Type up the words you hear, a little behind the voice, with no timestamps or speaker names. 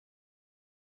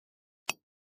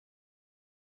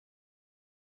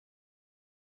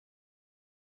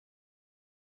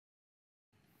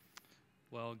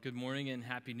Well, good morning and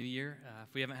Happy New Year.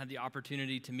 If we haven't had the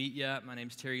opportunity to meet yet, my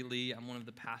name's Terry Lee. I'm one of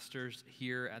the pastors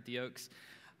here at the Oaks.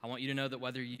 I want you to know that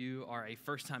whether you are a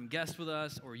first-time guest with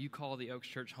us or you call the Oaks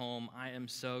Church home, I am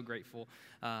so grateful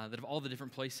that of all the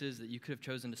different places that you could have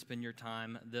chosen to spend your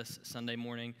time this Sunday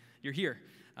morning, you're here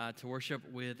to worship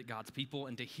with God's people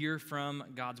and to hear from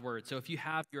God's Word. So if you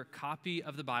have your copy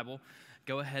of the Bible,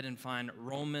 go ahead and find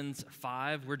Romans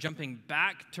 5. We're jumping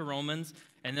back to Romans,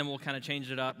 and then we'll kind of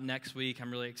change it up next week.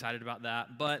 I'm really excited about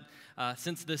that. But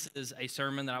since this is a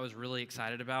sermon that I was really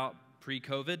excited about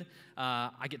pre-COVID,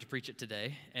 I get to preach it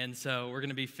today. And so we're going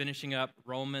to be finishing up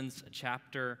Romans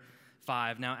chapter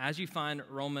 5. Now, as you find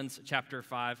Romans chapter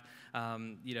 5,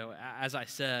 as I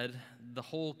said, the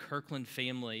whole Kirkland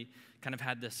family kind of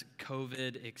had this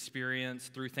COVID experience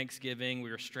through Thanksgiving. We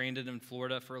were stranded in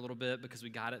Florida for a little bit because we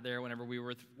got it there whenever we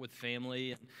were with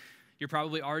family. And you're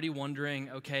probably already wondering,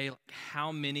 okay,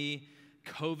 how many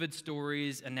COVID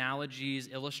stories, analogies,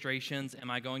 illustrations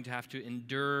am I going to have to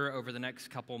endure over the next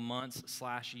couple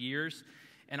months/years?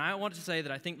 And I want to say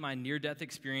that I think my near-death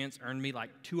experience earned me like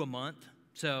 2 a month.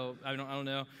 So I don't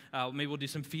know. Maybe we'll do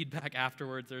some feedback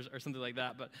afterwards or something like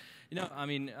that. But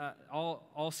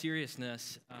all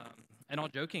seriousness and all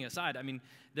joking aside,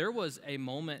 there was a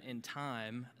moment in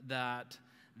time that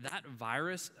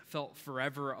virus felt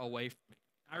forever away from me.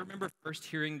 I remember first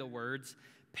hearing the words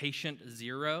 "patient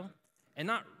zero" and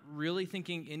not really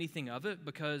thinking anything of it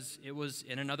because it was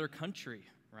in another country,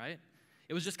 right?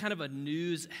 It was just kind of a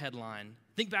news headline.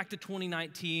 Think back to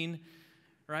 2019.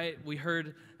 Right? We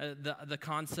heard the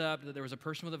concept that there was a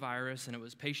person with a virus and it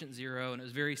was patient zero and it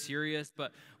was very serious,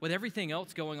 but with everything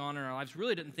else going on in our lives,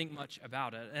 really didn't think much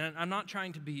about it. And I'm not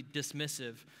trying to be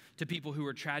dismissive to people who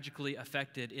were tragically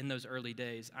affected in those early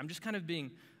days. I'm just kind of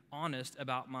being honest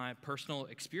about my personal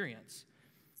experience.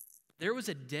 There was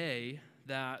a day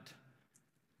that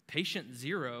patient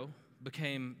zero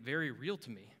became very real to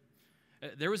me.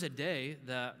 There was a day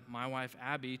that my wife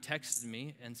Abby texted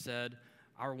me and said,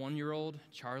 "Our 1-year-old,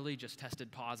 Charlie, just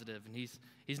tested positive, and he's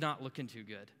not looking too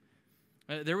good."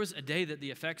 There was a day that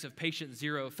the effects of patient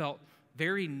zero felt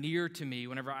very near to me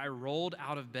whenever I rolled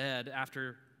out of bed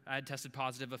after I had tested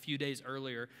positive a few days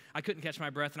earlier. I couldn't catch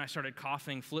my breath, and I started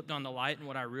coughing, flipped on the light, and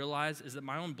what I realized is that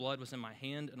my own blood was in my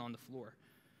hand and on the floor.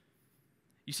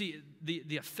 You see,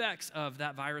 the effects of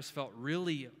that virus felt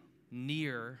really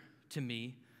near to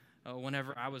me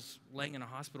whenever I was laying in a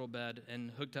hospital bed and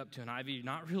hooked up to an IV,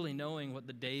 not really knowing what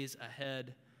the days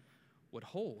ahead would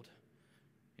hold.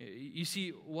 You see,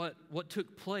 what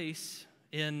took place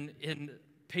in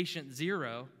patient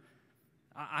zero,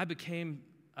 I became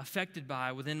affected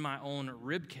by within my own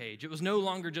rib cage. It was no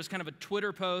longer just kind of a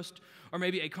Twitter post or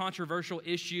maybe a controversial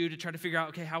issue to try to figure out,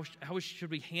 okay, how should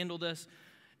we handle this?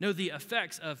 No, the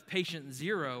effects of patient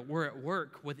zero were at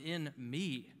work within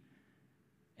me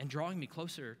and drawing me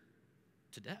closer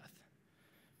to death.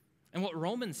 And what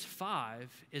Romans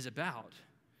 5 is about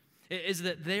is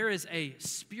that there is a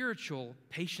spiritual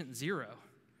patient zero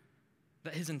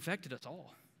that has infected us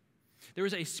all. There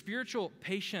was a spiritual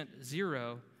patient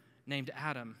zero named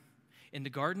Adam in the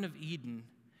Garden of Eden,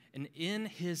 and in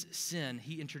his sin,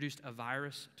 he introduced a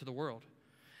virus to the world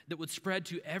that would spread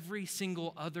to every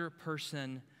single other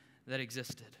person that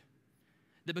existed.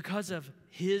 That because of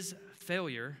his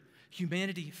failure,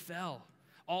 humanity fell.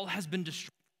 All has been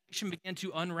destroyed. Creation began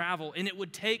to unravel, and it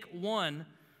would take one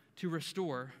to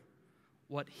restore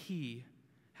what he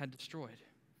had destroyed.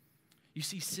 You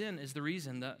see, sin is the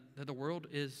reason that the world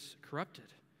is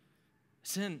corrupted.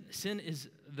 Sin is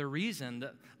the reason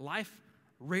that life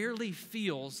rarely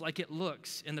feels like it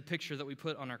looks in the picture that we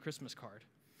put on our Christmas card.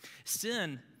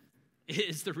 Sin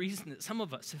is the reason that some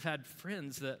of us have had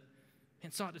friends that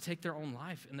sought to take their own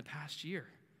life in the past year.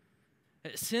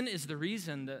 Sin is the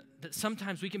reason that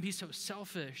sometimes we can be so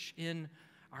selfish in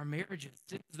our marriages.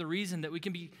 Sin is the reason that we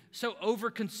can be so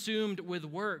overconsumed with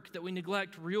work that we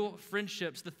neglect real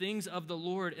friendships, the things of the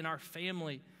Lord in our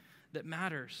family that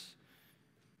matters.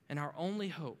 And our only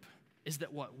hope is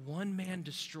that what one man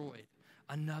destroyed,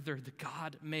 another, the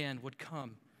God-man, would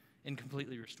come and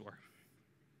completely restore.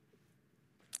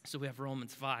 So we have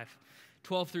Romans 5,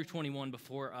 12 through 21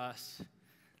 before us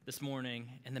this morning,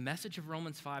 and the message of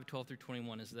Romans 5, 12 through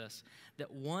 21 is this: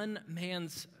 that one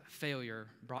man's failure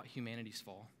brought humanity's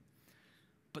fall,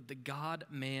 but the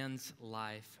God-man's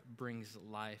life brings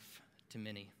life to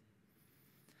many.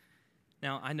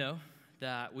 Now, I know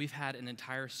that we've had an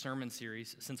entire sermon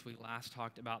series since we last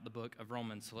talked about the book of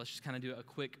Romans, so let's just kind of do a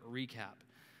quick recap.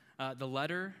 The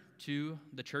letter to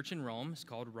the church in Rome is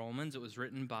called Romans. It was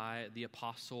written by the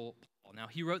Apostle Paul. Now,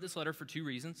 he wrote this letter for two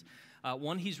reasons.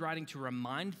 One, he's writing to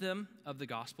remind them of the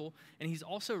gospel, and he's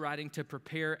also writing to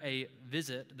prepare a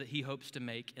visit that he hopes to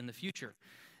make in the future.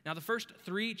 Now, the first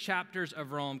 3 chapters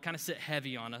of Rome kind of sit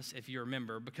heavy on us, if you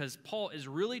remember, because Paul is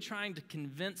really trying to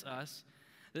convince us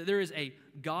that there is a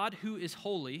God who is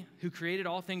holy, who created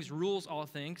all things, rules all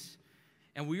things,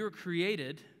 and we were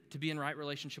created to be in right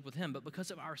relationship with him. But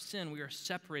because of our sin, we are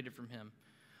separated from him.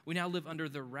 We now live under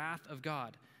the wrath of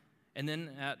God. And then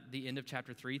at the end of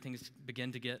chapter 3, things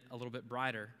begin to get a little bit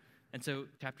brighter. And so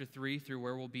chapter 3 through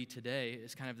where we'll be today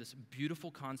is kind of this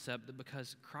beautiful concept that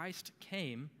because Christ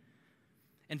came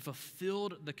and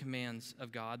fulfilled the commands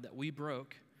of God that we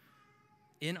broke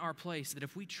in our place, that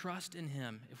if we trust in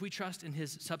him, if we trust in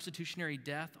his substitutionary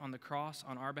death on the cross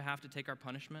on our behalf to take our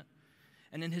punishment,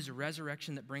 and in his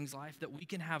resurrection that brings life, that we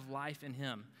can have life in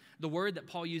him. The word that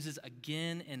Paul uses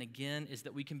again and again is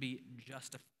that we can be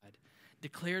justified,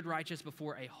 declared righteous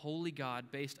before a holy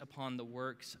God based upon the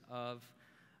works of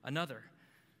another.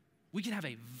 We can have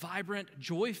a vibrant,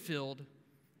 joy-filled,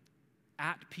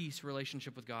 at-peace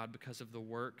relationship with God because of the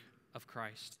work of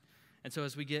Christ. And so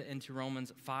as we get into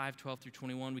Romans 5, 12 through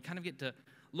 21, we kind of get to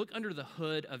look under the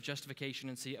hood of justification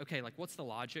and see, okay, like what's the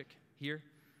logic here?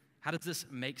 How does this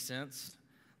make sense?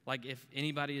 Like if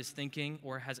anybody is thinking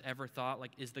or has ever thought,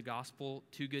 like, is the gospel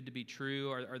too good to be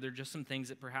true? Or are there just some things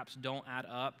that perhaps don't add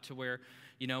up to where,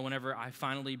 you know, whenever I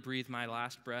finally breathe my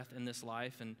last breath in this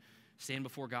life and stand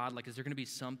before God, like, is there going to be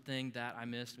something that I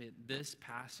missed? This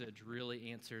passage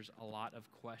really answers a lot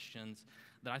of questions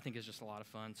that I think is just a lot of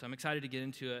fun. So I'm excited to get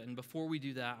into it. And before we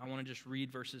do that, I want to just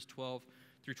read verses 12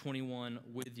 through 21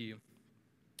 with you.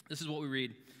 This is what we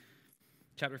read.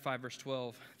 Chapter 5, verse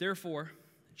 12. Therefore,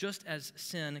 just as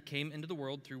sin came into the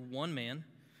world through one man,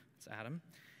 that's Adam,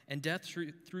 and death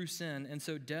through sin, and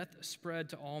so death spread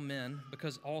to all men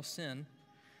because all sin.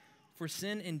 For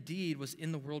sin indeed was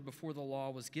in the world before the law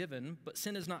was given, but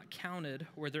sin is not counted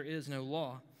where there is no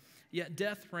law. Yet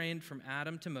death reigned from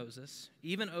Adam to Moses,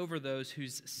 even over those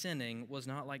whose sinning was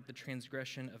not like the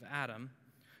transgression of Adam,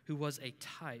 who was a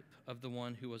type of the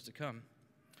one who was to come.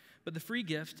 But the free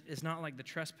gift is not like the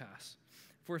trespass.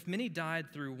 For if many died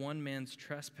through one man's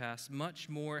trespass, much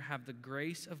more have the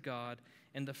grace of God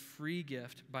and the free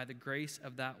gift by the grace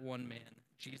of that one man,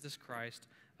 Jesus Christ,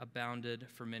 abounded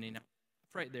for many. Now,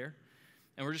 right there.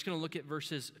 And we're just going to look at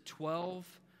verses 12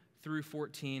 through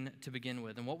 14 to begin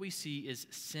with. And what we see is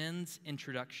sin's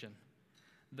introduction,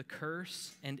 the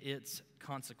curse and its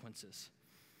consequences.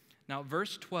 Now,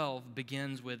 verse 12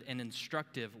 begins with an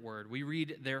instructive word. We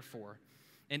read, therefore.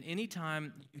 And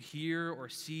anytime you hear or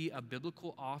see a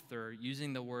biblical author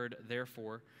using the word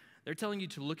therefore, they're telling you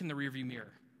to look in the rearview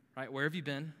mirror, right? Where have you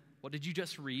been? What did you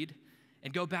just read?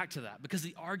 And go back to that because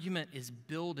the argument is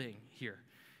building here.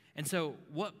 And so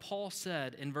what Paul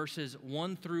said in verses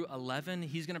 1 through 11,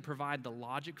 he's going to provide the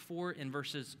logic for in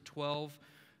verses 12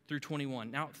 through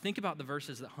 21. Now, think about the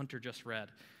verses that Hunter just read.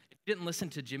 If you didn't listen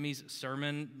to Jimmy's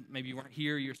sermon, maybe you weren't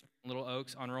here, you're in Little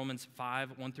Oaks on Romans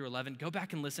 5, 1 through 11, go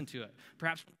back and listen to it.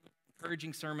 Perhaps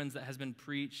encouraging sermons that has been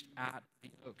preached at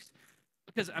the Oaks.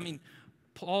 Because, I mean,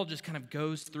 Paul just kind of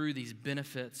goes through these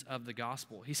benefits of the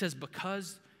gospel. He says,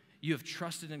 because you have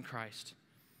trusted in Christ,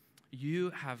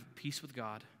 you have peace with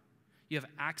God. You have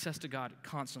access to God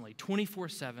constantly,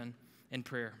 24/7 in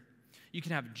prayer. You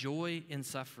can have joy in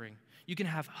suffering. You can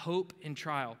have hope in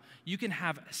trial. You can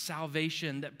have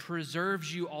salvation that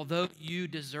preserves you although you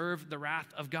deserve the wrath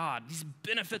of God. These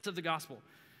benefits of the gospel,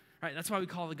 right? That's why we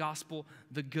call the gospel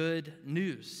the good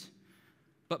news.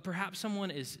 But perhaps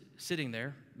someone is sitting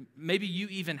there. Maybe you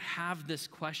even have this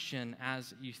question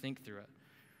as you think through it,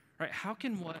 right? How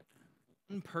can what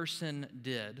one person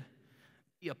did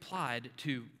be applied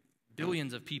to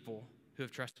billions of people who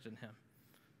have trusted in him?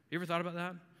 You ever thought about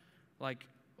that? Like,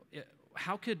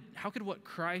 how could what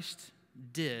Christ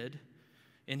did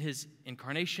in his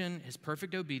incarnation, his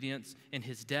perfect obedience, in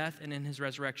his death, and in his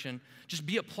resurrection just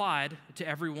be applied to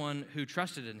everyone who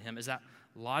trusted in him? Is that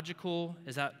logical?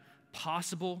 Is that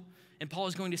possible? And Paul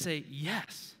is going to say,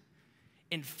 yes.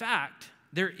 In fact,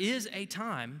 there is a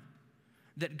time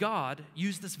that God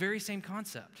used this very same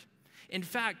concept. In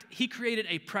fact, he created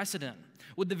a precedent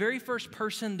with the very first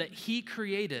person that he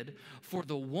created for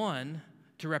the one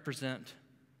to represent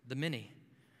the many.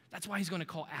 That's why he's going to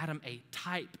call Adam a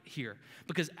type here,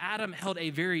 because Adam held a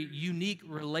very unique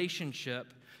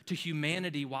relationship to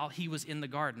humanity while he was in the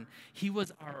garden. He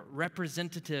was our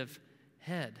representative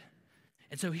head.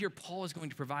 And so here Paul is going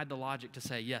to provide the logic to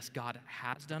say, yes, God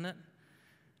has done it,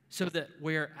 so that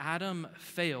where Adam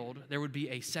failed, there would be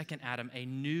a second Adam, a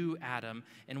new Adam,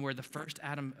 and where the first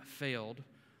Adam failed,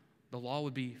 the law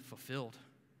would be fulfilled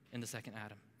in the second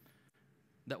Adam.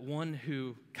 that one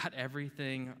who got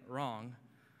everything wrong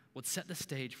would set the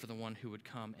stage for the one who would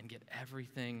come and get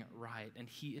everything right. And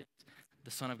he is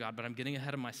the Son of God. But I'm getting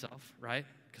ahead of myself, right?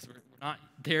 Because we're not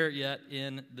there yet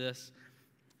in this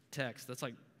text. That's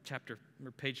like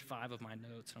page 5 of my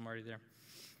notes. I'm already there.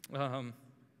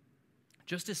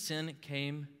 Just as sin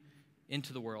came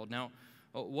into the world. Now,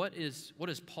 what is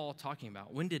Paul talking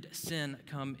about? When did sin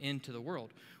come into the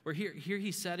world? Well, here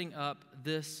he's setting up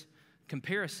this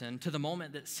comparison to the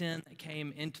moment that sin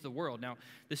came into the world. Now,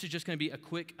 this is just going to be a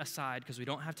quick aside because we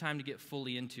don't have time to get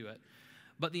fully into it.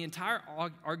 But the entire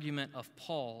argument of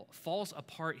Paul falls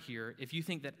apart here if you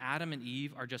think that Adam and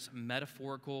Eve are just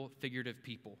metaphorical, figurative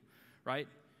people, right?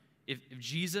 If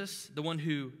Jesus, the one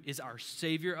who is our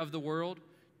Savior of the world,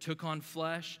 took on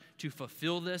flesh to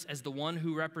fulfill this as the one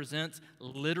who represents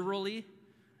literally,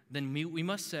 then we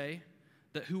must say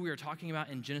that who we are talking about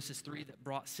in Genesis 3 that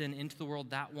brought sin into the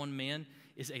world, that one man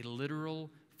is a literal,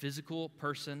 physical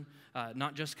person,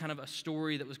 not just kind of a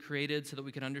story that was created so that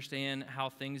we could understand how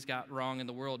things got wrong in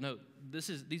the world. No,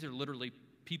 these are literally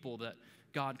people that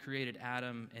God created,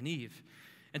 Adam and Eve.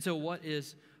 And so what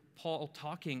is Paul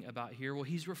talking about here? Well,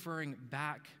 he's referring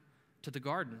back to the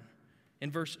garden.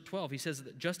 In verse 12, he says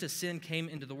that just as sin came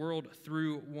into the world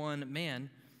through one man,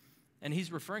 and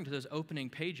he's referring to those opening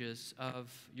pages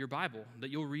of your Bible that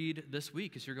you'll read this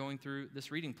week as you're going through this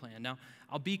reading plan. Now,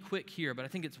 I'll be quick here, but I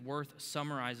think it's worth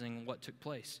summarizing what took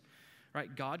place.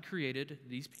 Right? God created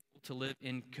these people to live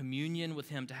in communion with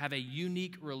him, to have a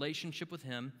unique relationship with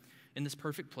him in this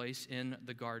perfect place in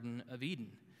the Garden of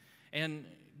Eden. And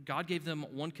God gave them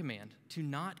one command, to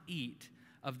not eat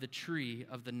of the tree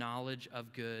of the knowledge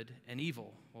of good and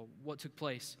evil. Well, what took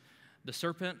place? The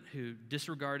serpent who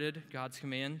disregarded God's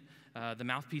command, the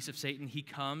mouthpiece of Satan, he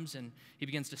comes and he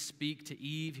begins to speak to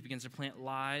Eve. He begins to plant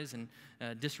lies and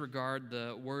disregard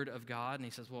the word of God. And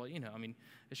he says, well,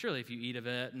 surely if you eat of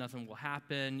it, nothing will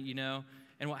happen,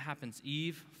 And what happens?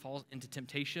 Eve falls into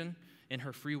temptation. In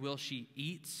her free will, she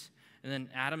eats. And then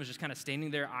Adam is just kind of standing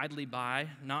there idly by,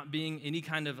 not being any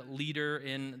kind of leader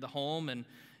in the home. And,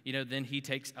 then he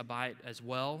takes a bite as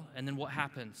well. And then what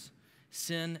happens?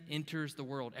 Sin enters the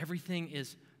world. Everything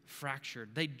is fractured.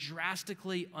 They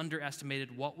drastically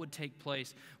underestimated what would take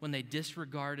place when they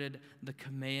disregarded the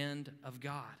command of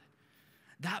God.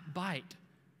 That bite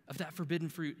of that forbidden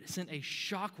fruit sent a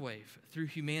shockwave through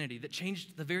humanity that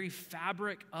changed the very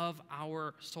fabric of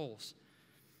our souls.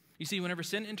 You see, whenever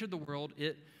sin entered the world,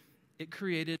 it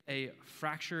created a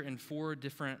fracture in 4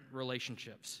 different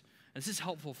relationships. And this is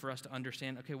helpful for us to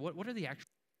understand, okay, what are the actual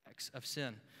effects of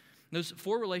sin? Those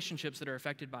 4 relationships that are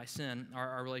affected by sin are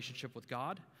our relationship with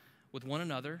God, with one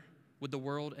another, with the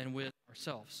world, and with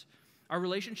ourselves. Our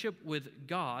relationship with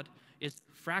God is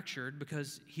fractured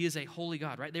because he is a holy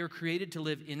God, right? They were created to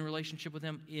live in relationship with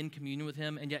him, in communion with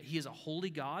him, and yet he is a holy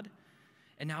God,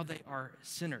 and now they are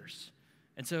sinners.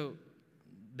 And so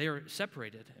they are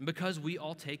separated. And because we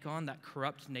all take on that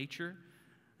corrupt nature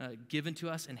given to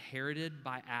us, inherited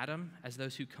by Adam as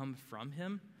those who come from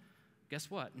him,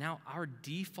 guess what? Now our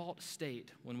default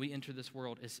state when we enter this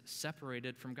world is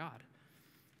separated from God.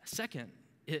 Second,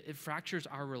 it fractures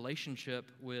our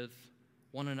relationship with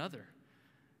one another.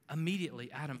 Immediately,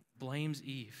 Adam blames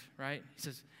Eve, right? He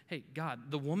says, hey,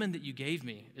 God, the woman that you gave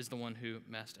me is the one who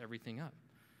messed everything up.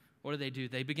 What do?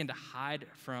 They begin to hide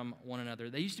from one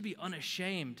another. They used to be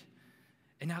unashamed,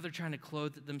 and now they're trying to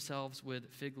clothe themselves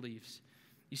with fig leaves.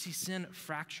 You see, sin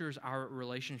fractures our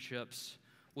relationships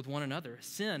with one another.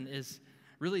 Sin is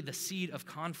really the seed of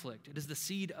conflict. It is the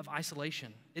seed of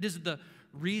isolation. It is the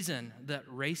reason that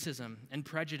racism and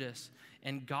prejudice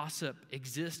and gossip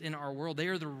exist in our world. They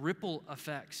are the ripple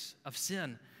effects of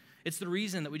sin. It's the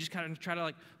reason that we just kind of try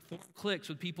to form cliques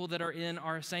with people that are in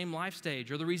our same life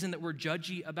stage, or the reason that we're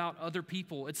judgy about other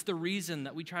people. It's the reason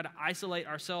that we try to isolate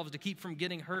ourselves to keep from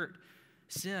getting hurt.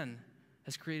 Sin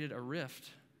has created a rift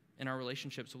in our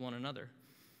relationships with one another.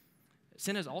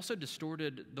 Sin has also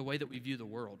distorted the way that we view the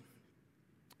world.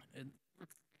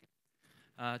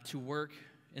 To work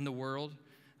in the world,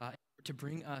 to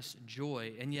bring us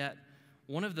joy. And yet,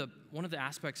 one of the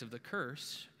aspects of the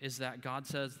curse is that God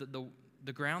says that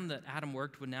the ground that Adam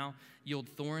worked would now yield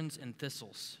thorns and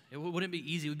thistles. It wouldn't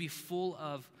be easy. It would be full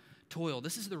of toil.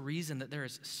 This is the reason that there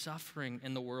is suffering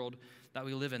in the world that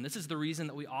we live in. This is the reason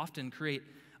that we often create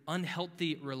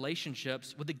unhealthy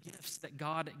relationships with the gifts that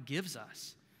God gives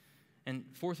us. And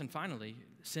fourth and finally,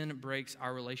 sin breaks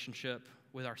our relationship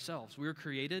with ourselves. We were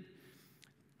created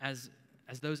as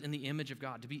those in the image of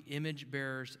God, to be image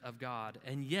bearers of God.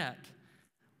 And yet,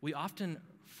 we often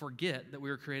forget that we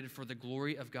were created for the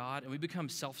glory of God, and we become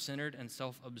self-centered and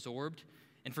self-absorbed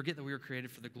and forget that we were created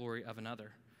for the glory of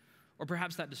another. Or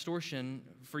perhaps that distortion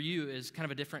for you is kind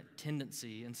of a different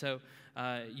tendency. And so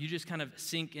you just kind of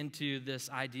sink into this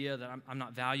idea that I'm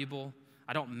not valuable,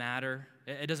 I don't matter,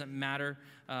 it doesn't matter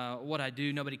what I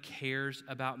do, nobody cares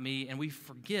about me. And we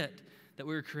forget that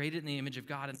we were created in the image of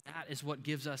God, and that is what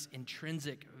gives us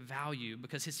intrinsic value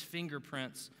because his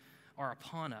fingerprints are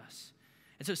upon us.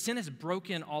 And so sin has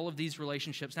broken all of these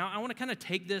relationships. Now, I want to kind of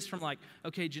take this from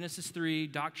Genesis 3,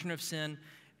 doctrine of sin,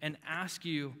 and ask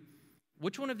you,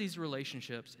 which one of these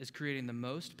relationships is creating the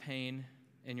most pain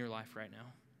in your life right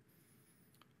now?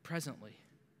 Presently,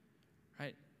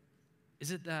 right? Is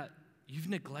it that you've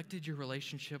neglected your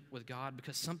relationship with God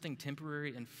because something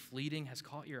temporary and fleeting has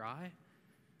caught your eye?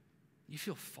 You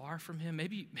feel far from him.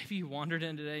 Maybe you wandered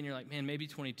in today and you're like, man, maybe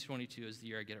 2022 is the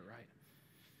year I get it right.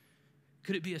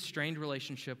 Could it be a strained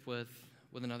relationship with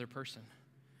another person?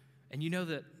 And you know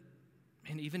that,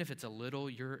 man, even if it's a little,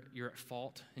 you're at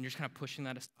fault, and you're just kind of pushing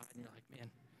that aside, and you're like, man,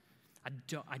 I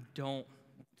don't want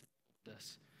to do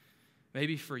this.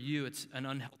 Maybe for you, it's an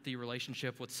unhealthy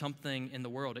relationship with something in the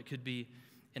world. It could be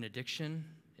an addiction.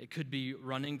 It could be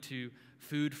running to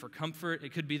food for comfort.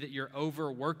 It could be that you're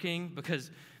overworking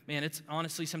because, man, it's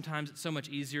honestly sometimes it's so much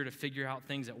easier to figure out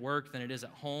things at work than it is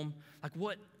at home. Like,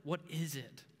 what is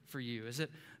it for you? Is it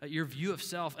your view of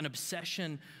self, an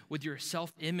obsession with your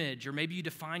self-image, or maybe you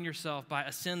define yourself by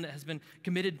a sin that has been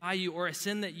committed by you or a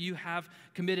sin that you have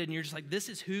committed, and you're just like, this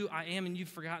is who I am, and you've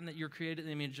forgotten that you're created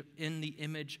in the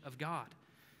image of God.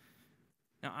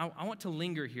 Now, I want to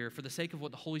linger here for the sake of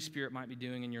what the Holy Spirit might be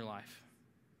doing in your life.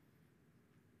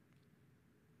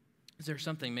 Is there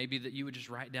something maybe that you would just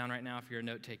write down right now if you're a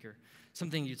note taker?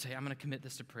 Something you'd say, I'm going to commit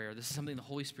this to prayer. This is something the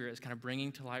Holy Spirit is kind of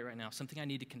bringing to light right now, something I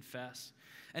need to confess,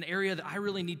 an area that I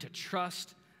really need to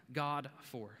trust God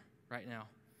for right now.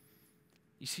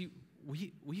 You see,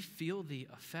 we feel the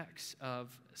effects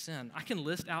of sin. I can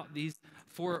list out these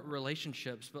 4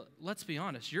 relationships, but let's be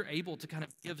honest, you're able to kind of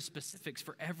give specifics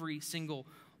for every single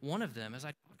one of them as I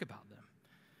talk about them.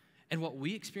 And what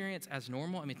we experience as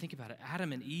normal, I mean, think about it.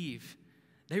 Adam and Eve,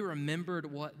 they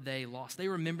remembered what they lost. They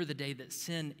remember the day that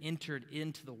sin entered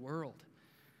into the world.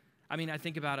 I mean, I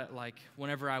think about it like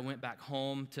whenever I went back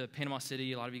home to Panama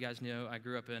City. A lot of you guys know I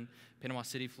grew up in Panama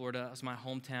City, Florida. That was my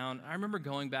hometown. I remember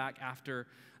going back after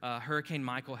Hurricane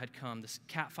Michael had come, this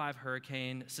Cat 5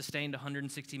 hurricane, sustained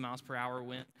 160 miles per hour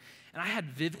wind. And I had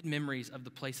vivid memories of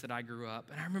the place that I grew up.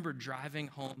 And I remember driving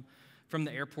home from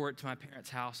the airport to my parents'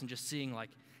 house and just seeing like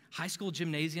high school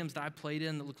gymnasiums that I played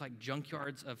in that looked like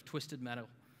junkyards of twisted metal.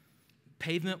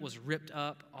 Pavement was ripped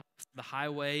up off the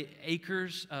highway.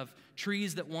 Acres of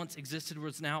trees that once existed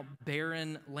was now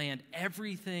barren land.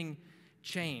 Everything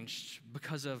changed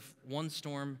because of one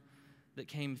storm that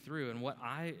came through. And what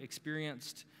I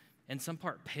experienced in some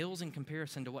part pales in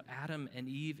comparison to what Adam and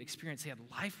Eve experienced. They had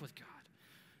life with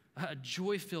God, a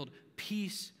joy-filled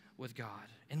peace with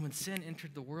God. And when sin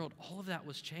entered the world, all of that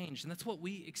was changed. And that's what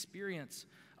we experience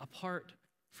apart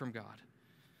from God.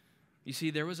 You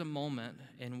see, there was a moment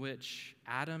in which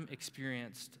Adam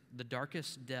experienced the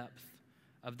darkest depth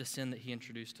of the sin that he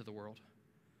introduced to the world.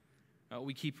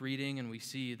 We keep reading and we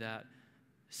see that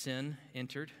sin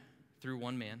entered through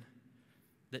one man,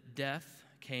 that death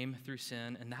came through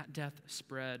sin, and that death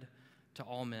spread to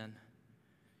all men.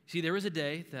 See, there was a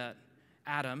day that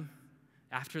Adam,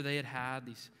 after they had had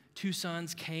these 2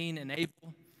 sons, Cain and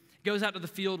Abel, goes out to the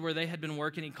field where they had been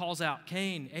working. He calls out,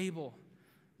 Cain, Abel.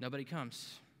 Nobody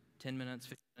comes. 10 minutes,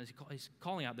 15 minutes, he's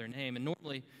calling out their name. And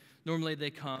normally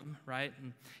they come, right?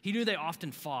 And he knew they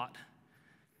often fought.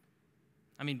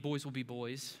 I mean, boys will be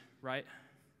boys, right?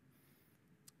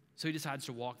 So he decides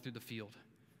to walk through the field.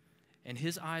 And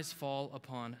his eyes fall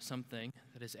upon something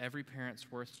that is every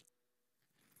parent's worst.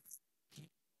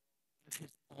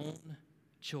 His own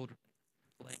children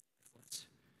laying lifeless.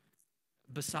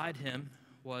 Beside him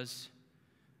was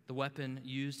the weapon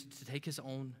used to take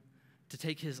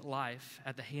his life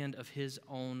at the hand of his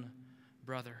own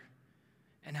brother.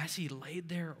 And as he laid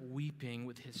there weeping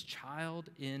with his child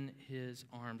in his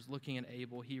arms, looking at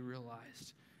Abel, he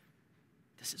realized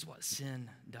this is what sin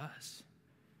does.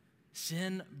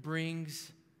 Sin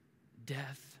brings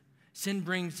death. Sin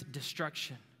brings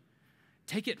destruction.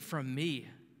 Take it from me,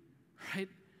 right?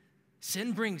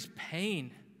 Sin brings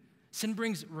pain. Sin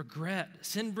brings regret.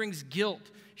 Sin brings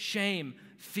guilt, shame,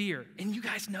 fear. And you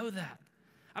guys know that.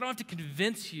 I don't have to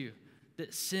convince you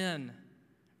that sin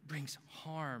brings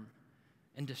harm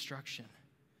and destruction.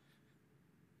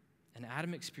 And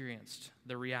Adam experienced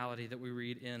the reality that we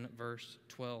read in verse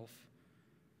 12,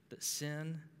 that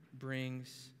sin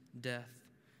brings death,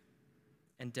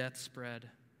 and death spread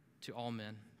to all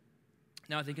men.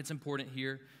 Now, I think it's important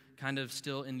here, kind of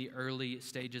still in the early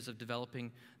stages of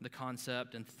developing the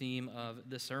concept and theme of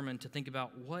this sermon, to think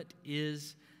about what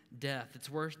is death. It's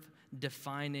worth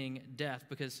defining death,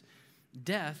 because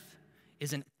death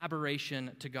is an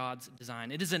aberration to God's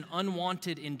design. It is an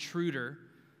unwanted intruder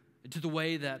to the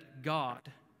way that God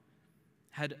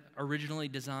had originally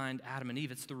designed Adam and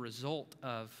Eve. It's the result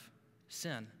of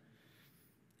sin.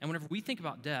 And whenever we think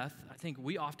about death, I think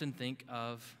we often think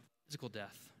of physical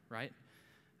death, right?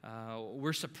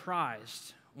 We're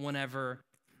surprised whenever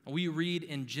we read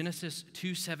in Genesis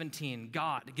 2:17,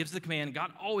 God gives the command.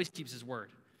 God always keeps his word.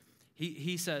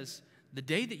 He says, the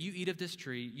day that you eat of this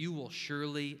tree, you will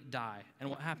surely die. And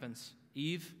what happens?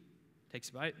 Eve takes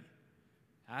a bite.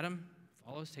 Adam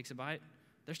follows, takes a bite.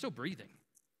 They're still breathing.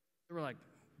 They were like,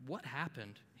 what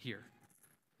happened here?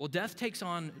 Well, death takes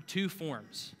on two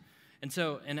forms.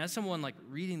 And as someone like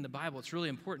reading the Bible, it's really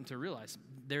important to realize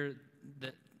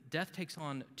that death takes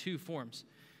on two forms.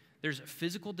 There's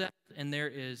physical death and there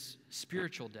is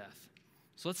spiritual death.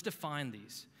 So let's define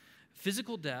these.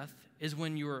 Physical death is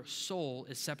when your soul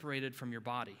is separated from your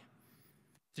body.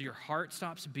 So your heart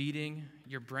stops beating,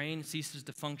 your brain ceases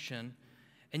to function,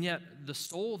 and yet the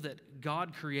soul that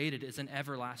God created is an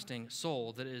everlasting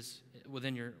soul that is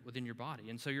within your body.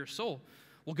 And so your soul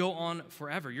will go on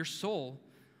forever. Your soul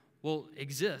will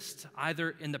exist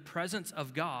either in the presence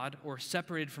of God or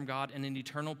separated from God in an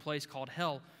eternal place called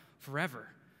hell forever.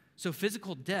 So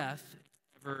physical death,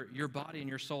 where your body and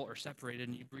your soul are separated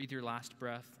and you breathe your last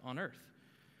breath on earth.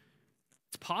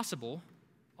 It's possible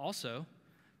also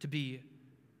to be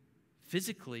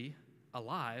physically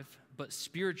alive but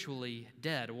spiritually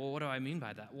dead. Well, what do I mean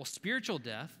by that? Well, spiritual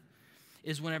death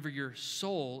is whenever your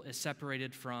soul is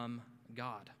separated from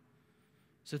God.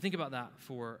 So think about that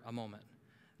for a moment.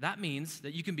 That means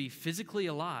that you can be physically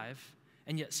alive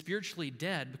and yet spiritually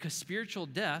dead, because spiritual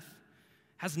death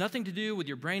has nothing to do with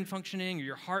your brain functioning or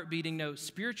your heart beating. No,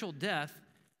 spiritual death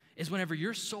is whenever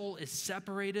your soul is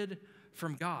separated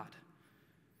from God.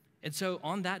 And so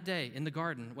on that day in the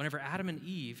garden, whenever Adam and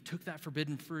Eve took that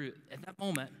forbidden fruit, at that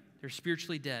moment, they're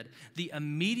spiritually dead. The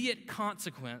immediate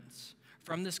consequence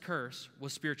from this curse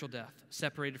was spiritual death,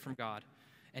 separated from God.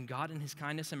 And God, in his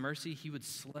kindness and mercy, he would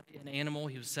slay an animal.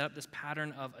 He would set up this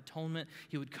pattern of atonement.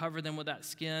 He would cover them with that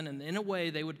skin. And in a way,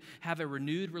 they would have a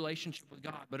renewed relationship with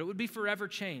God. But it would be forever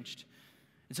changed.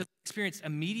 And so they experienced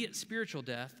immediate spiritual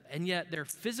death, and yet their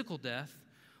physical death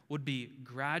would be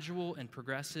gradual and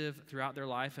progressive throughout their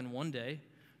life. And one day,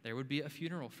 there would be a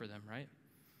funeral for them, right?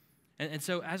 And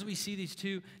so as we see these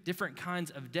two different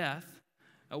kinds of death,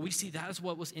 we see that is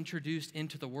what was introduced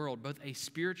into the world, both a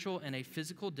spiritual and a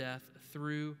physical death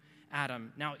through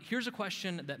Adam. Now, here's a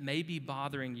question that may be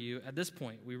bothering you at this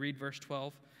point. We read verse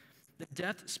 12. That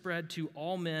death spread to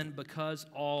all men because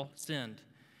all sinned.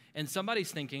 And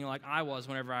somebody's thinking, like I was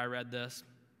whenever I read this,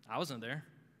 I wasn't there,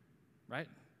 right?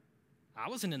 I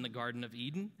wasn't in the Garden of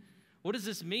Eden. What does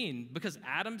this mean? Because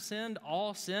Adam sinned,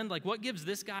 all sinned? Like, what gives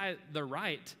this guy the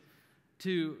right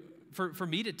for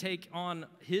me to take on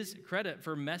his credit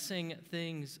for messing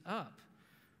things up?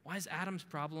 Why is Adam's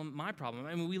problem my problem?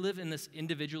 I mean, we live in this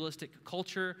individualistic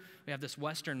culture. We have this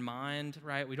Western mind,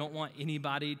 right? We don't want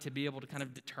anybody to be able to kind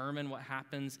of determine what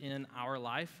happens in our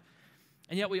life.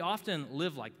 And yet we often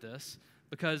live like this,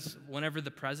 because whenever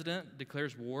the president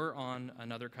declares war on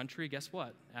another country, guess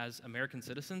what? As American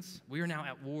citizens, we are now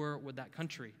at war with that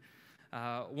country.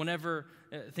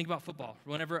 Think about football.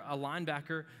 Whenever a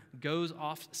linebacker goes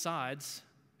off sides,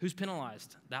 who's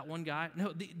penalized? That one guy?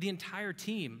 No, the entire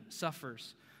team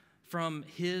suffers from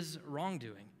his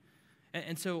wrongdoing.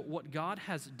 And so what God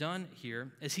has done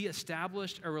here is he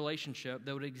established a relationship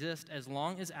that would exist as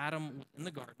long as Adam was in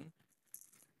the garden.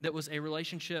 That was a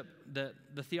relationship that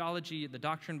the theology, the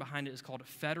doctrine behind it is called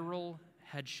federal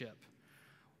headship,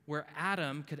 where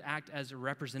Adam could act as a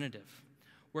representative,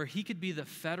 where he could be the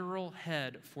federal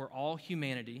head for all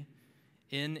humanity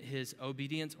in his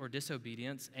obedience or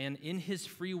disobedience, and in his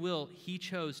free will, he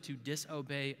chose to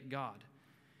disobey God.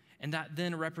 And that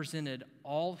then represented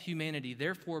all humanity.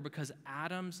 Therefore, because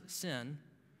Adam's sin,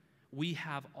 we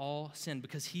have all sinned,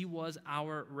 because he was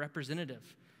our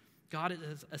representative. God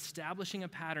is establishing a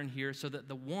pattern here so that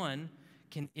the one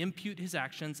can impute his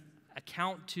actions,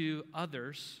 account to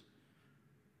others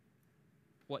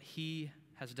what he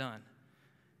has done.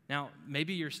 Now,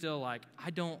 maybe you're still like, I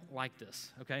don't like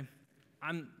this, okay?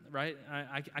 I'm right,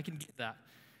 I can get that.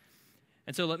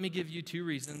 And so let me give you two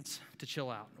reasons to chill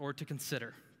out or to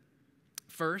consider.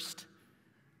 First,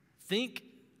 think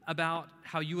about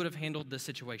how you would have handled this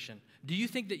situation. Do you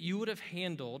think that you would have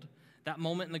handled that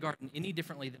moment in the garden any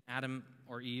differently than Adam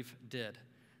or Eve did?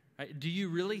 Right? Do you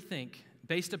really think,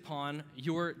 based upon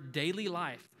your daily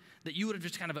life, that you would have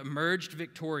just kind of emerged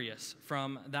victorious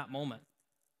from that moment.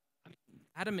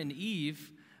 Adam and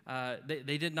Eve,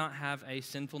 they did not have a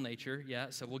sinful nature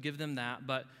yet, so we'll give them that.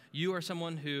 But you are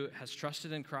someone who has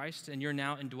trusted in Christ, and you're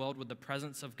now indwelled with the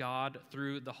presence of God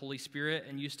through the Holy Spirit,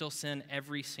 and you still sin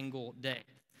every single day.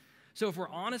 So if we're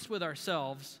honest with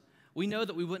ourselves, we know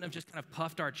that we wouldn't have just kind of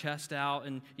puffed our chest out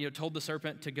and told the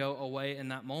serpent to go away in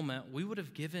that moment. We would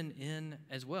have given in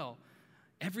as well.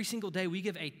 Every single day, we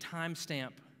give a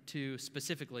timestamp to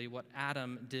specifically what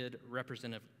Adam did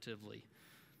representatively.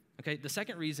 Okay, the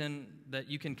second reason that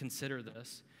you can consider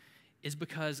this is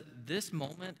because this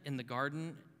moment in the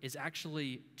garden is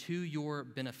actually to your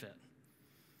benefit.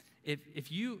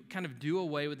 If you kind of do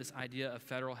away with this idea of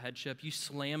federal headship, you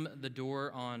slam the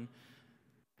door on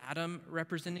Adam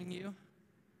representing you,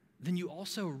 then you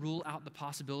also rule out the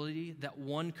possibility that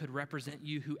one could represent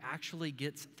you who actually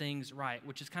gets things right,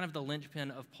 which is kind of the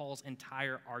linchpin of Paul's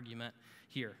entire argument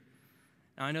here.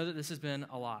 Now, I know that this has been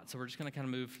a lot, so we're just going to kind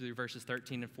of move through verses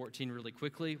 13 and 14 really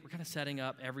quickly. We're kind of setting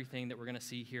up everything that we're going to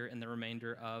see here in the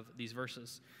remainder of these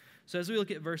verses. So as we look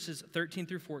at verses 13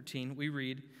 through 14, we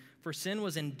read, "For sin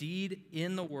was indeed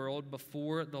in the world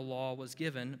before the law was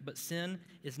given, but sin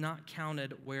is not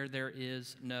counted where there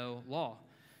is no law."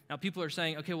 Now, people are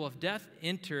saying, okay, well, if death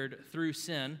entered through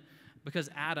sin because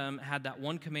Adam had that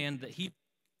one command that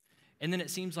and then it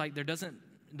seems like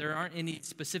there aren't any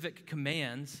specific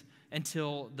commands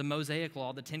until the Mosaic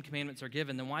law, the 10 Commandments, are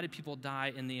given, then why did people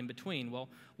die in the in-between? Well,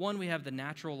 one, we have the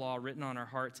natural law written on our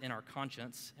hearts in our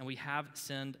conscience, and we have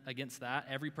sinned against that.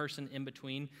 Every person in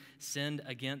between sinned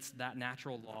against that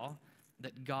natural law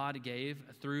that God gave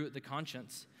through the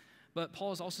conscience. But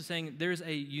Paul is also saying there's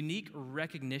a unique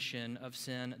recognition of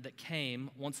sin that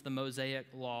came once the Mosaic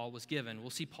law was given. We'll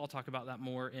see Paul talk about that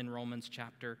more in Romans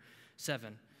chapter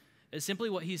 7. It's simply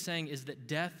what he's saying is that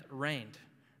death reigned.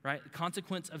 Right? The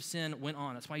consequence of sin went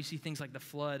on. That's why you see things like the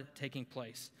flood taking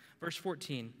place. Verse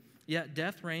 14, "Yet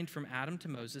death reigned from Adam to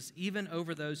Moses, even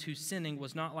over those whose sinning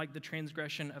was not like the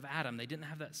transgression of Adam." They didn't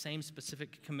have that same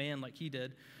specific command like he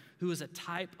did, who is a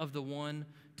type of the one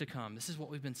to come. This is what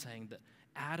we've been saying, that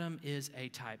Adam is a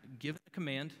type, given a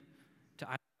command to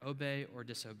either obey or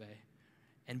disobey,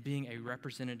 and being a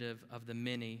representative of the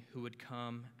many who would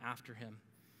come after him.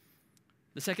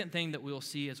 The second thing that we'll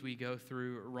see as we go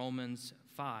through Romans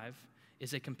 5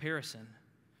 is a comparison.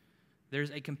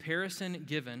 There's a comparison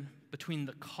given between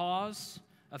the cause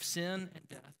of sin and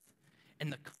death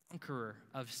and the conqueror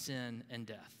of sin and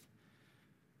death.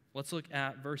 Let's look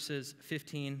at verses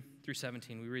 15 through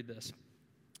 17. We read this.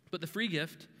 "But the free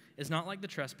gift is not like the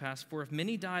trespass, for if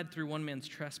many died through one man's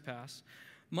trespass,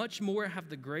 much more have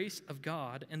the grace of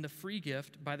God and the free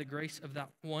gift by the grace of that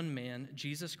one man,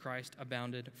 Jesus Christ,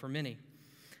 abounded for many.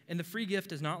 And the free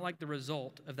gift is not like the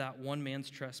result of that one man's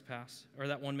trespass, or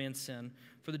that one man's sin.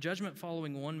 For the judgment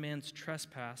following one man's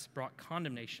trespass brought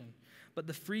condemnation, but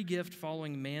the free gift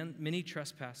following many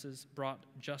trespasses brought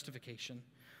justification.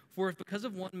 For if because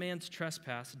of one man's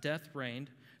trespass death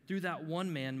reigned, through that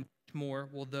one man much more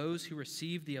will those who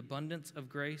receive the abundance of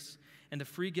grace and the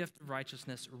free gift of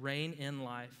righteousness reign in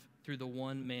life through the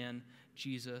one man,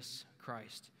 Jesus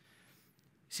Christ."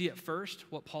 See, at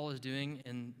first, what Paul is doing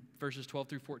in verses 12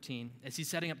 through 14 is he's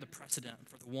setting up the precedent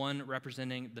for the one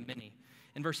representing the many.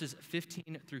 In verses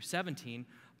 15 through 17,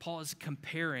 Paul is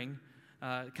comparing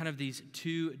kind of these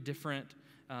two different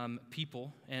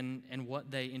people and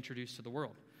what they introduce to the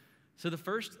world. So the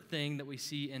first thing that we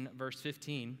see in verse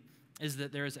 15 is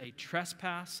that there is a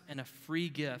trespass and a free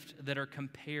gift that are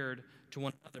compared to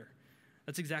one another.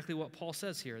 That's exactly what Paul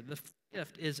says here. The free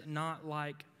gift is not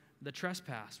like the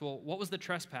trespass. Well, what was the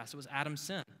trespass? It was Adam's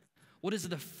sin. What is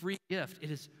the free gift? It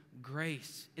is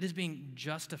grace. It is being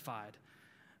justified.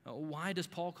 Why does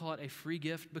Paul call it a free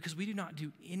gift? Because we do not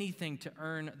do anything to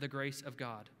earn the grace of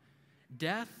God.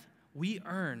 Death, we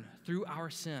earn through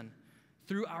our sin,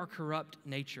 through our corrupt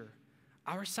nature.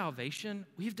 Our salvation,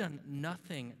 we've done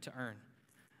nothing to earn.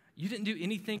 You didn't do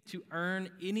anything to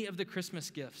earn any of the Christmas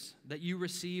gifts that you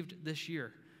received this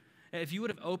year. If you would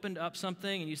have opened up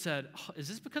something and you said, "Oh, is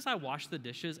this because I wash the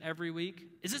dishes every week?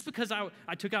 Is this because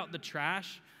I took out the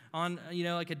trash on,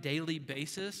 like a daily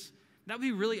basis?" That would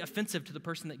be really offensive to the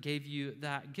person that gave you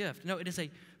that gift. No, it is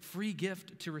a free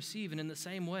gift to receive. And in the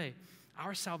same way,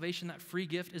 our salvation, that free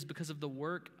gift, is because of the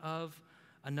work of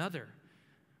another.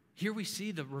 Here we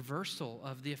see the reversal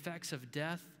of the effects of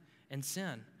death and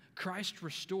sin. Christ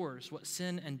restores what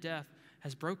sin and death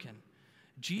has broken.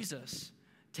 Jesus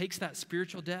takes that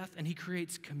spiritual death and he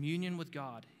creates communion with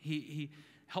God. He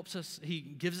helps us, he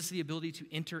gives us the ability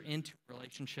to enter into a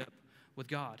relationship with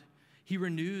God. He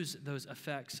renews those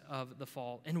effects of the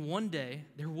fall. And one day,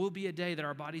 there will be a day that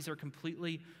our bodies are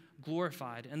completely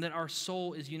glorified and that our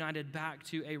soul is united back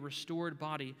to a restored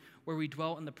body where we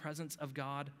dwell in the presence of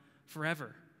God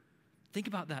forever. Think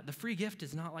about that. The free gift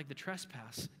is not like the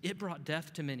trespass. It brought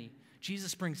death to many.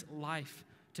 Jesus brings life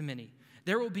to many.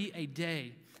 There will be a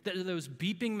day that those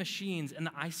beeping machines in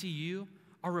the ICU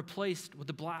are replaced with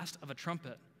the blast of a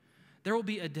trumpet. There will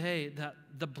be a day that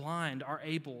the blind are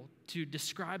able to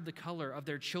describe the color of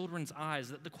their children's eyes,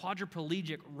 that the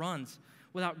quadriplegic runs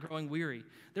without growing weary.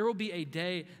 There will be a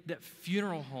day that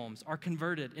funeral homes are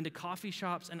converted into coffee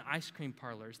shops and ice cream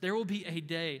parlors. There will be a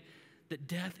day that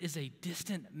death is a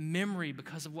distant memory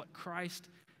because of what Christ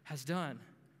has done.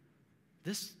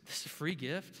 This free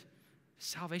gift,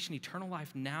 salvation, eternal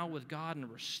life now with God and a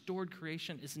restored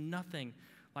creation is nothing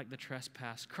like the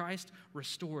trespass. Christ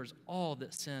restores all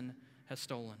that sin has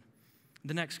stolen.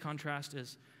 The next contrast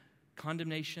is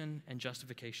condemnation and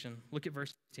justification. Look at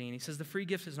verse 16. He says, the free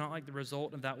gift is not like the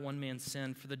result of that one man's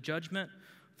sin, for the judgment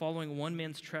following one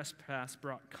man's trespass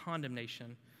brought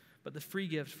condemnation, but the free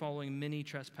gift following many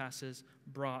trespasses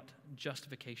brought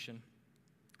justification.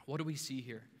 What do we see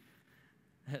here?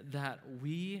 That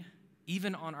we,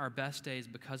 even on our best days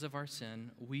because of our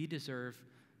sin, we deserve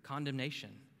condemnation.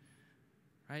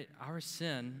 Right? Our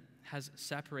sin has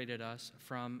separated us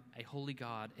from a holy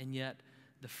God, and yet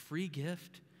the free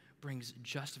gift brings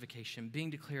justification,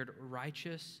 being declared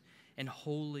righteous and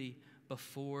holy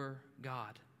before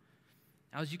God.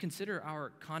 Now, as you consider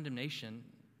our condemnation,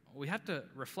 we have to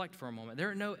reflect for a moment. There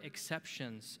are no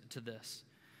exceptions to this.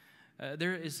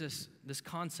 There is this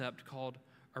concept called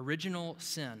original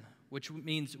sin, which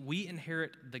means we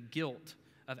inherit the guilt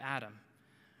of Adam.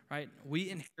 Right? We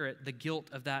inherit the guilt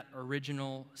of that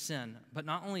original sin. But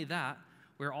not only that,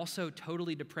 we're also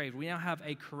totally depraved. We now have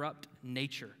a corrupt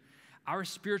nature. Our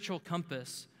spiritual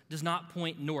compass does not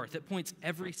point north. It points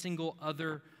every single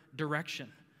other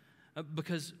direction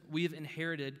because we have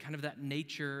inherited kind of that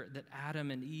nature that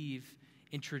Adam and Eve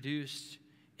introduced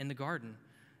in the garden.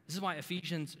 This is why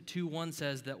Ephesians 2:1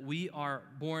 says that we are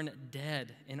born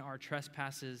dead in our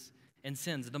trespasses and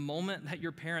sins. The moment that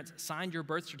your parents signed your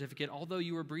birth certificate, although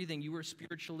you were breathing, you were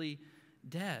spiritually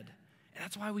dead. And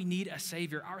that's why we need a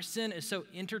Savior. Our sin is so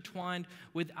intertwined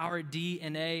with our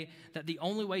DNA that the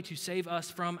only way to save us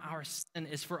from our sin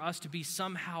is for us to be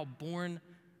somehow born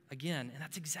again. And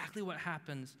that's exactly what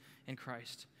happens in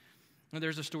Christ. And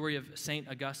there's a story of St.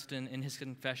 Augustine in his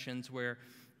Confessions where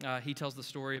he tells the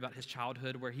story about his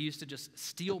childhood where he used to just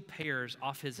steal pears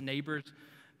off his neighbor's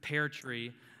pear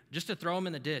tree just to throw them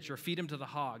in the ditch or feed them to the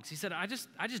hogs. He said, I just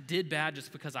did bad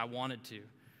just because I wanted to.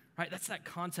 Right? That's that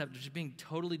concept of just being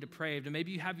totally depraved. And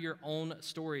maybe you have your own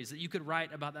stories that you could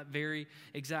write about that very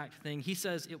exact thing. He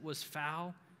says it was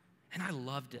foul, and I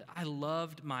loved it. I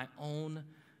loved my own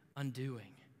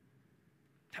undoing.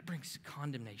 That brings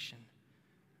condemnation.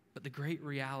 But the great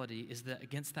reality is that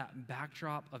against that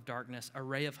backdrop of darkness, a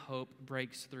ray of hope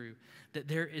breaks through. That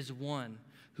there is one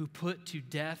who put to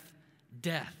death,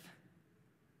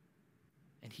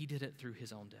 and he did it through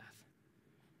his own death,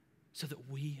 so that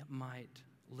we might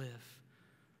live.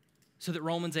 So that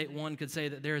Romans 8:1 could say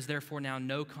that there is therefore now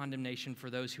no condemnation for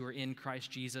those who are in Christ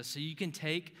Jesus. So you can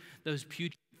take those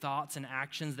putrid thoughts and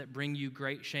actions that bring you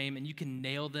great shame and you can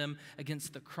nail them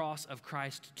against the cross of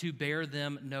Christ to bear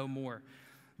them no more.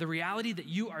 The reality that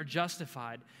you are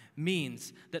justified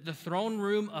means that the throne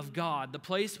room of God, the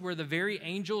place where the very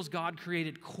angels God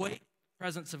created quake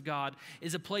presence of God,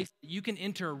 is a place that you can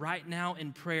enter right now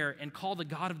in prayer and call the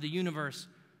God of the universe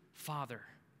Father.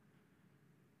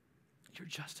 You're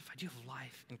justified. You have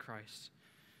life in Christ.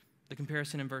 The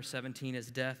comparison in verse 17 is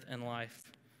death and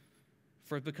life.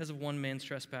 For because of one man's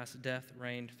trespass, death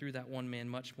reigned through that one man,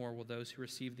 much more will those who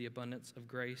receive the abundance of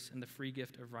grace and the free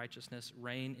gift of righteousness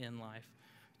reign in life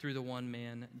through the one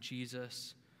man,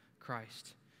 Jesus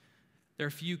Christ. There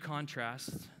are few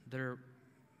contrasts that are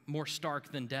more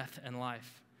stark than death and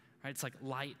life, right? It's like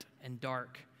light and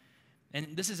dark.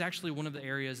 And this is actually one of the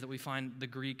areas that we find the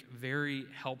Greek very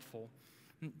helpful.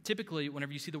 Typically,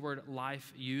 whenever you see the word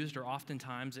life used, or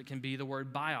oftentimes it can be the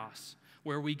word bios,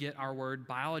 where we get our word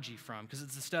biology from, because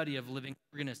it's the study of living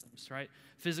organisms, right?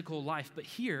 Physical life. But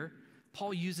here,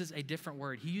 Paul uses a different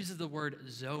word. He uses the word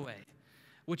zoe,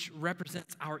 which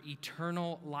represents our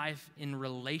eternal life in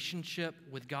relationship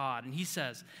with God. And he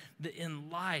says that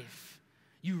in life,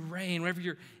 you reign.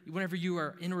 Whenever you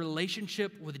are in a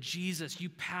relationship with Jesus, you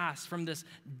pass from this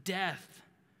death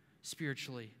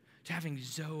spiritually to having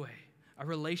zoe, a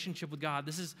relationship with God.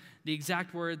 This is the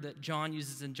exact word that John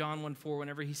uses in John 1:4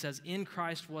 whenever he says, in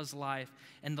Christ was life,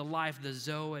 and the life, the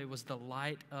zoe, was the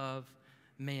light of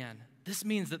man. This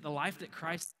means that the life that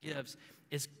Christ gives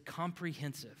is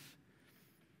comprehensive.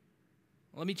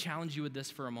 Let me challenge you with this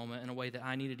for a moment in a way that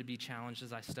I needed to be challenged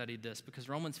as I studied this, because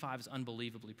Romans 5 is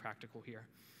unbelievably practical here.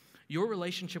 Your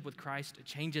relationship with Christ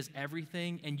changes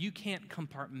everything, and you can't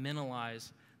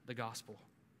compartmentalize the gospel.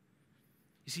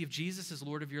 You see, if Jesus is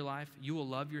Lord of your life, you will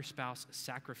love your spouse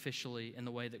sacrificially in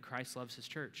the way that Christ loves his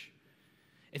church.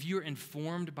 If you are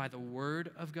informed by the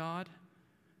word of God,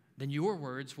 then your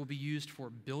words will be used for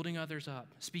building others up,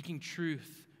 speaking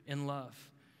truth in love.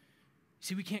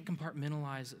 See, we can't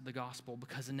compartmentalize the gospel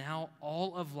because now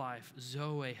all of life,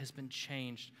 Zoe, has been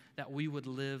changed, that we would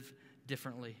live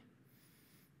differently.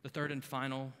 The third and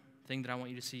final thing that I want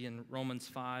you to see in Romans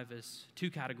 5 is two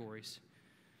categories.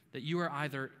 That you are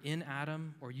either in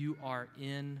Adam or you are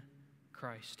in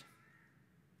Christ.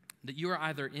 That you are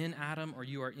either in Adam or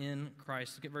you are in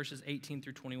Christ. Look at verses 18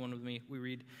 through 21 with me. We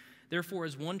read, "Therefore,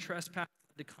 as one trespass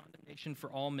led to condemnation for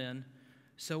all men,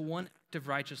 so one act of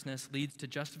righteousness leads to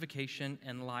justification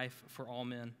and life for all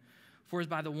men. For as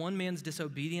by the one man's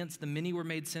disobedience the many were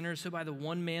made sinners, so by the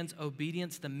one man's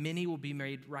obedience the many will be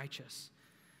made righteous.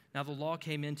 Now the law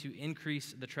came in to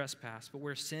increase the trespass, but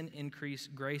where sin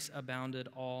increased, grace abounded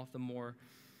all the more.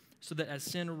 So that as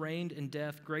sin reigned in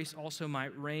death, grace also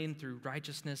might reign through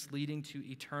righteousness, leading to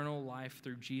eternal life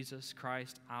through Jesus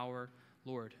Christ our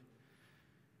Lord."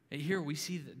 And here we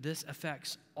see that this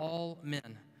affects all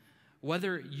men.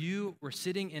 Whether you were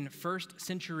sitting in first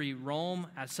century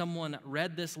Rome as someone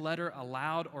read this letter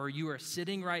aloud, or you are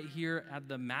sitting right here at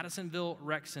the Madisonville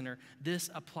Rec Center, this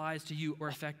applies to you or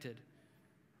affected.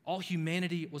 All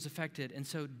humanity was affected, and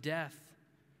so death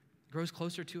grows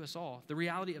closer to us all. The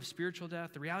reality of spiritual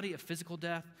death, the reality of physical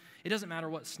death, it doesn't matter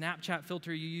what Snapchat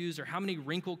filter you use or how many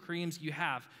wrinkle creams you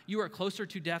have. You are closer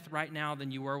to death right now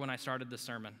than you were when I started this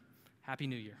sermon. Happy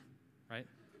New Year, right?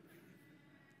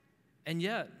 And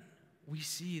yet, we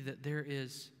see that there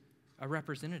is a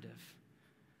representative,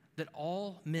 that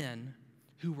all men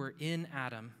who were in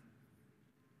Adam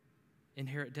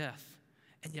inherit death,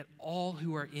 and yet all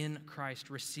who are in Christ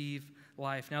receive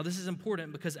life. Now, this is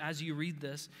important because as you read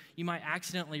this, you might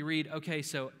accidentally read, okay,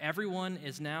 so everyone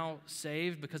is now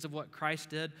saved because of what Christ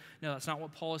did. No, that's not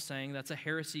what Paul is saying. That's a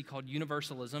heresy called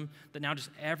universalism, that now just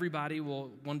everybody will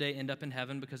one day end up in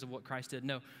heaven because of what Christ did.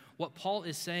 No, what Paul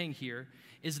is saying here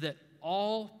is that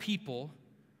all people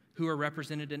who are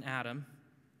represented in Adam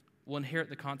will inherit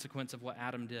the consequence of what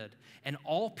Adam did. And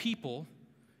all people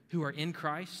who are in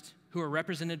Christ, who are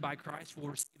represented by Christ, will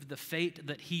receive the fate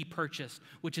that he purchased,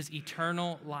 which is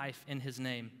eternal life in his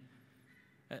name.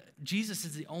 Jesus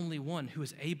is the only one who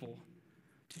is able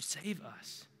to save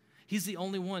us. He's the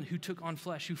only one who took on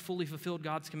flesh, who fully fulfilled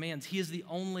God's commands. He is the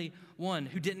only one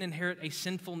who didn't inherit a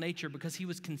sinful nature because he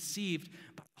was conceived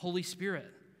by the Holy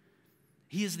Spirit.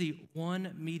 He is the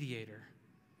one mediator,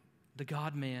 the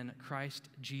God-man, Christ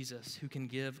Jesus, who can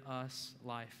give us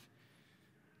life.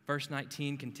 Verse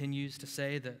 19 continues to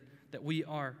say that we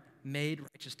are made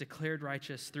righteous, declared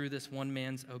righteous through this one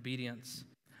man's obedience.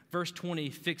 Verse 20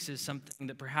 fixes something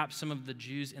that perhaps some of the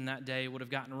Jews in that day would have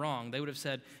gotten wrong. They would have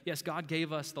said, yes, God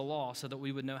gave us the law so that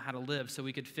we would know how to live, so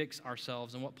we could fix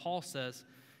ourselves. And what Paul says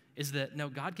is that, no,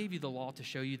 God gave you the law to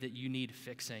show you that you need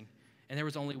fixing. And there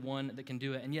was only one that can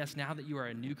do it. And yes, now that you are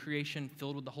a new creation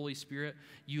filled with the Holy Spirit,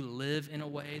 you live in a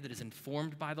way that is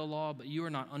informed by the law, but you are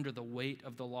not under the weight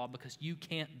of the law because you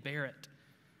can't bear it.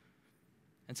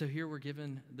 And so here we're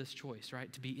given this choice,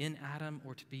 right? To be in Adam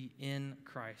or to be in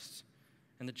Christ.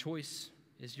 And the choice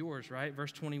is yours, right?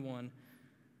 Verse 21,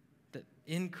 that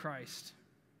in Christ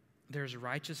there's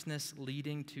righteousness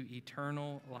leading to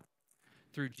eternal life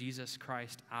through Jesus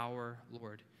Christ our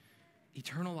Lord.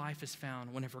 Eternal life is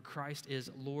found whenever Christ is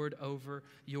Lord over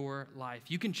your life.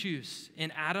 You can choose.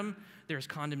 In Adam, there's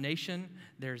condemnation,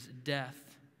 there's death,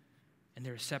 and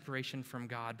there's separation from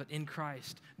God. But in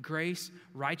Christ, grace,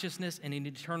 righteousness, and an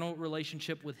eternal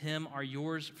relationship with him are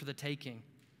yours for the taking.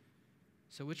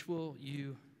 So which will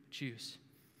you choose?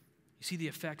 You see, the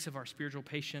effects of our spiritual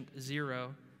patient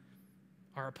zero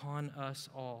are upon us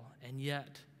all. And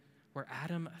yet, where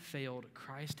Adam failed,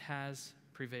 Christ has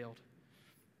prevailed.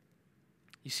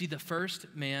 You see, the first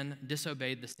man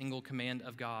disobeyed the single command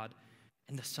of God,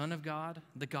 and the Son of God,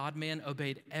 the God-man,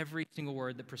 obeyed every single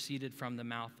word that proceeded from the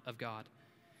mouth of God.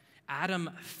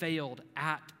 Adam failed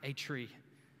at a tree,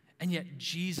 and yet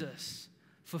Jesus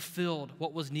fulfilled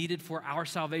what was needed for our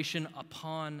salvation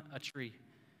upon a tree.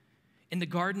 In the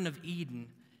Garden of Eden,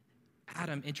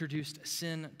 Adam introduced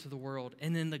sin to the world,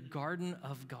 and in the Garden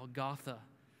of Golgotha,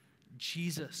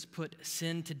 Jesus put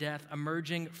sin to death,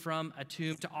 emerging from a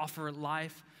tomb to offer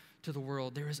life to the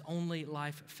world. There is only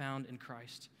life found in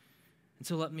Christ. And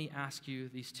so let me ask you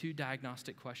these two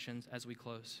diagnostic questions as we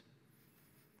close.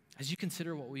 As you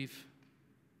consider what we've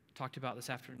talked about this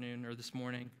afternoon or this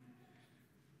morning,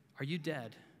 are you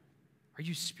dead? Are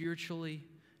you spiritually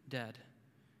dead?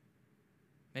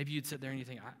 Maybe you'd sit there and you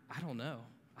think, I don't know.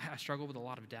 I struggle with a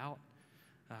lot of doubt.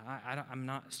 I'm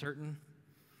not certain.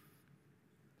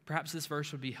 Perhaps this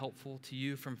verse would be helpful to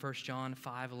you from 1 John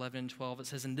 5, 11, and 12. It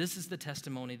says, and this is the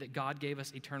testimony that God gave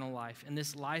us eternal life, and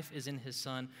this life is in his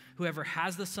Son. Whoever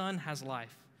has the Son has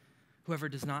life. Whoever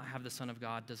does not have the Son of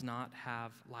God does not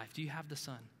have life. Do you have the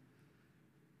Son?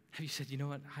 Have you said, you know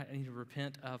what, I need to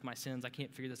repent of my sins. I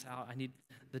can't figure this out. I need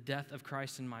the death of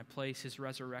Christ in my place, his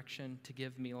resurrection to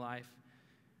give me life.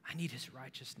 I need his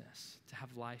righteousness to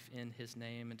have life in his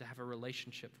name and to have a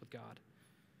relationship with God.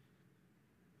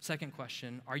 Second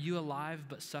question, are you alive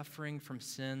but suffering from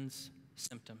sin's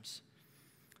symptoms?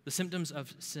 The symptoms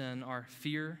of sin are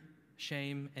fear,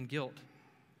 shame, and guilt.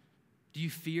 Do you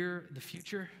fear the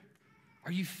future?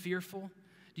 Are you fearful?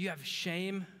 Do you have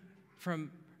shame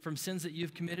from sins that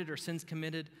you've committed or sins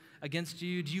committed against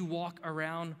you? Do you walk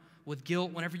around with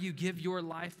guilt whenever you give your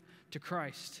life to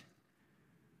Christ?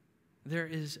 There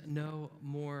is no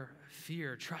more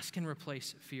fear. Trust can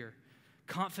replace fear.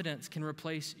 Confidence can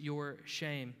replace your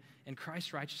shame, and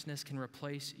Christ's righteousness can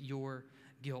replace your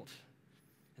guilt.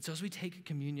 And so as we take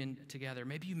communion together,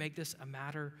 maybe you make this a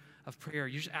matter of prayer.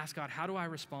 You just ask God, how do I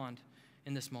respond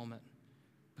in this moment?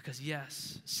 Because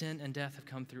yes, sin and death have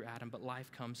come through Adam, but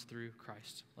life comes through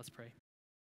Christ. Let's pray.